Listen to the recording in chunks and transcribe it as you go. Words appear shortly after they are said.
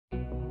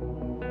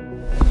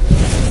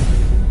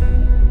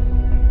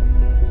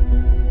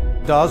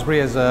Daresbury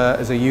is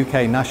a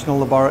UK national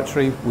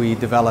laboratory. We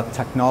develop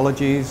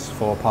technologies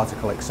for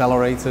particle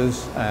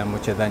accelerators,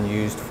 which are then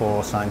used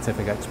for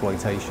scientific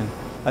exploitation.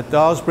 At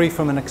Daresbury,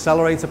 from an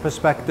accelerator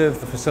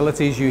perspective, the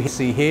facilities you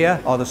see here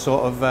are the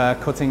sort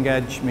of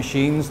cutting-edge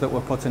machines that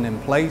we're putting in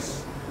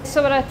place.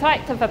 So we're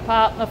attractive a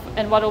partner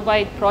in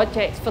worldwide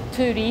projects for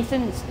two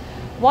reasons.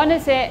 One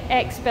is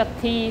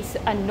expertise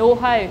and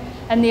know-how,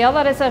 and the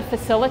other is our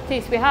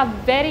facilities. We have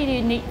very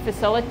unique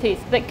facilities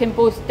that can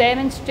both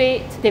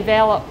demonstrate,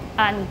 develop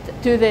and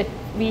do the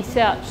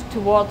research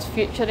towards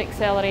future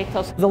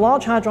accelerators. The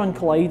Large Hadron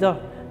Collider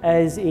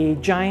is a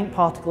giant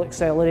particle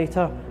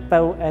accelerator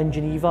built in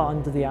Geneva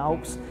under the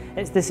Alps.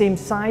 It's the same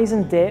size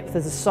and depth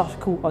as the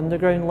Circle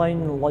Underground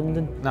line in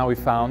London. Now we've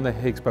found the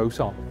Higgs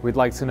boson, we'd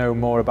like to know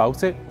more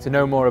about it. To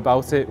know more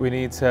about it, we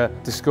need to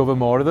discover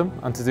more of them,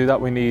 and to do that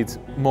we need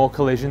more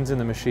collisions in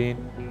the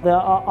machine. There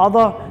are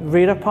other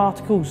rarer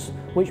particles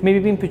which may be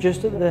being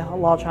produced at the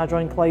Large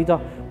Hadron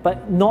Collider,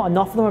 but not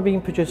enough of them are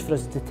being produced for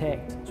us to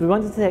detect. So we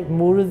want to detect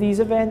more of these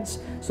events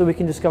so we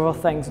can discover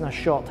things in a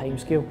short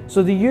timescale.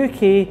 So the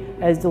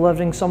UK is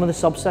delivering some of the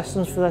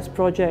subsystems for this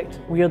project.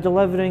 We are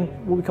delivering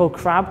what we call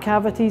crab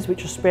cavities,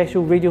 which are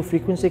special radio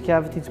frequency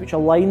cavities which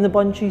align the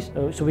bunches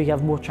so we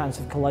have more chance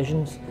of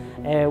collisions.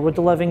 We're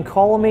delivering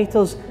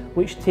collimators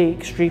which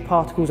take stray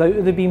particles out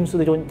of the beam so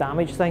they don't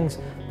damage things,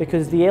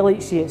 because the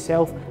LHC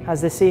itself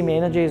has the same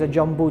energy as a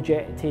jumbo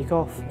jet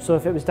takeoff. So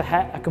if it was to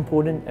hit a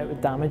component, it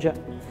would damage it.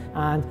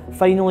 And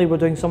finally, we're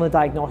doing some of the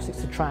diagnostics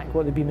to track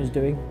what the beam is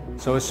doing.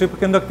 So a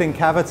superconducting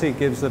cavity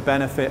gives the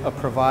benefit of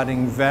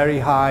providing very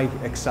high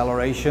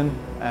acceleration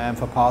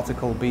for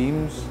particle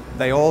beams.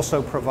 They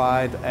also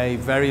provide a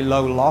very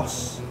low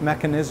loss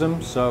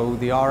mechanism, so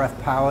the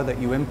RF power that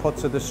you input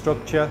to the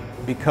structure,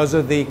 because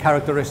of the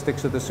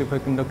characteristics of the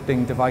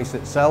superconducting device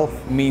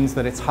itself, means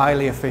that it's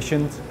highly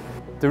efficient.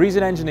 The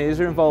reason engineers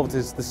are involved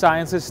is the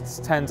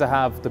scientists tend to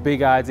have the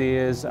big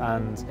ideas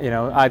and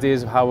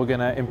ideas of how we're going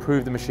to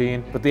improve the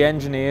machine, but the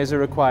engineers are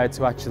required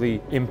to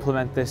actually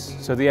implement this.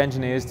 So the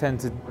engineers tend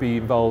to be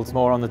involved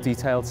more on the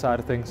detailed side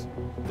of things.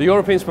 The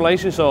European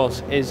Spallation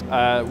Source is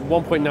a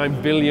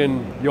 €1.9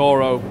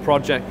 billion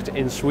project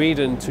in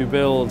Sweden to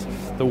build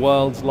the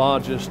world's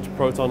largest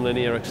proton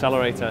linear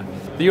accelerator.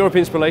 The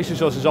European Spallation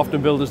Source is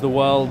often billed as the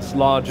world's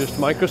largest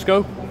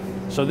microscope,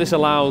 so this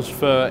allows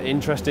for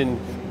interesting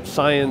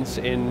science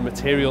in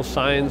material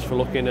science, for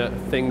looking at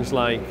things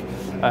like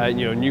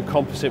new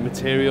composite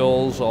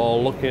materials, or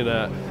looking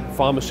at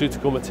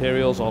pharmaceutical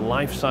materials or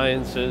life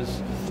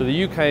sciences. So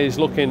the UK is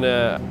looking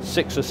at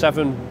 6 or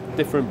 7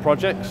 different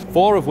projects,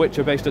 4 of which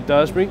are based at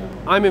Daresbury.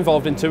 I'm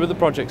involved in 2 of the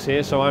projects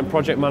here, so I'm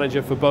project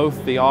manager for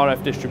both the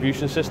RF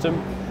distribution system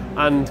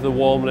and the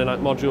warm linac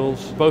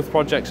modules. Both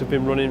projects have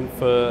been running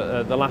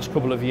for the last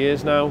couple of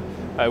years now.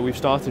 We've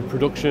started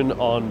production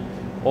on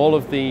all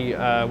of the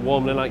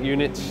warm linac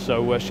units,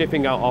 so we're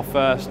shipping out our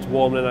first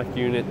warm linac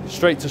unit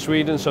straight to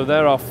Sweden, so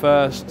they're our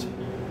first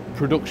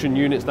production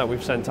units that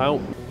we've sent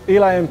out.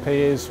 Eli MP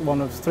is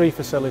one of 3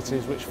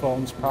 facilities which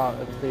forms part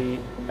of the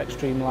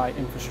Extreme Light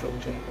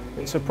infrastructure.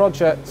 It's a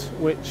project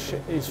which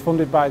is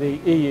funded by the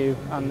EU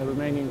and the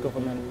Romanian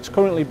government. It's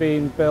currently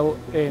being built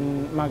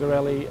in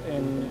Magareli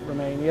in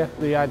Romania.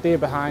 The idea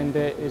behind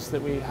it is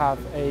that we have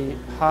a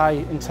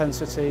high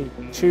intensity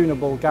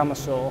tunable gamma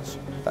source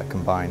that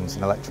combines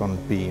an electron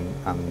beam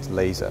and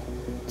laser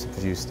to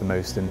produce the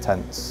most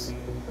intense,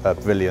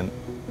 brilliant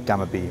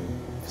gamma beam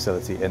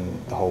facility in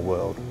the whole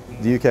world.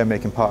 The UK are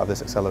making part of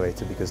this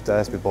accelerator because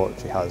Daresbury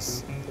Laboratory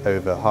has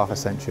over half a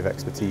century of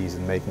expertise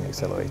in making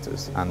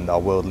accelerators and are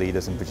world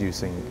leaders in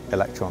producing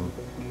electron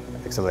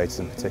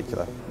accelerators in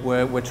particular.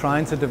 We're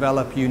trying to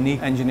develop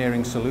unique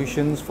engineering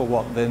solutions for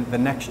what the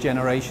next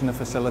generation of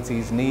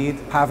facilities need.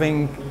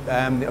 Having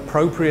the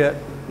appropriate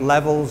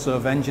levels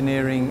of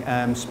engineering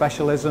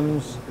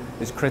specialisms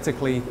is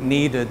critically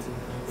needed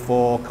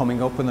for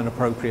coming up with an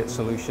appropriate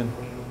solution.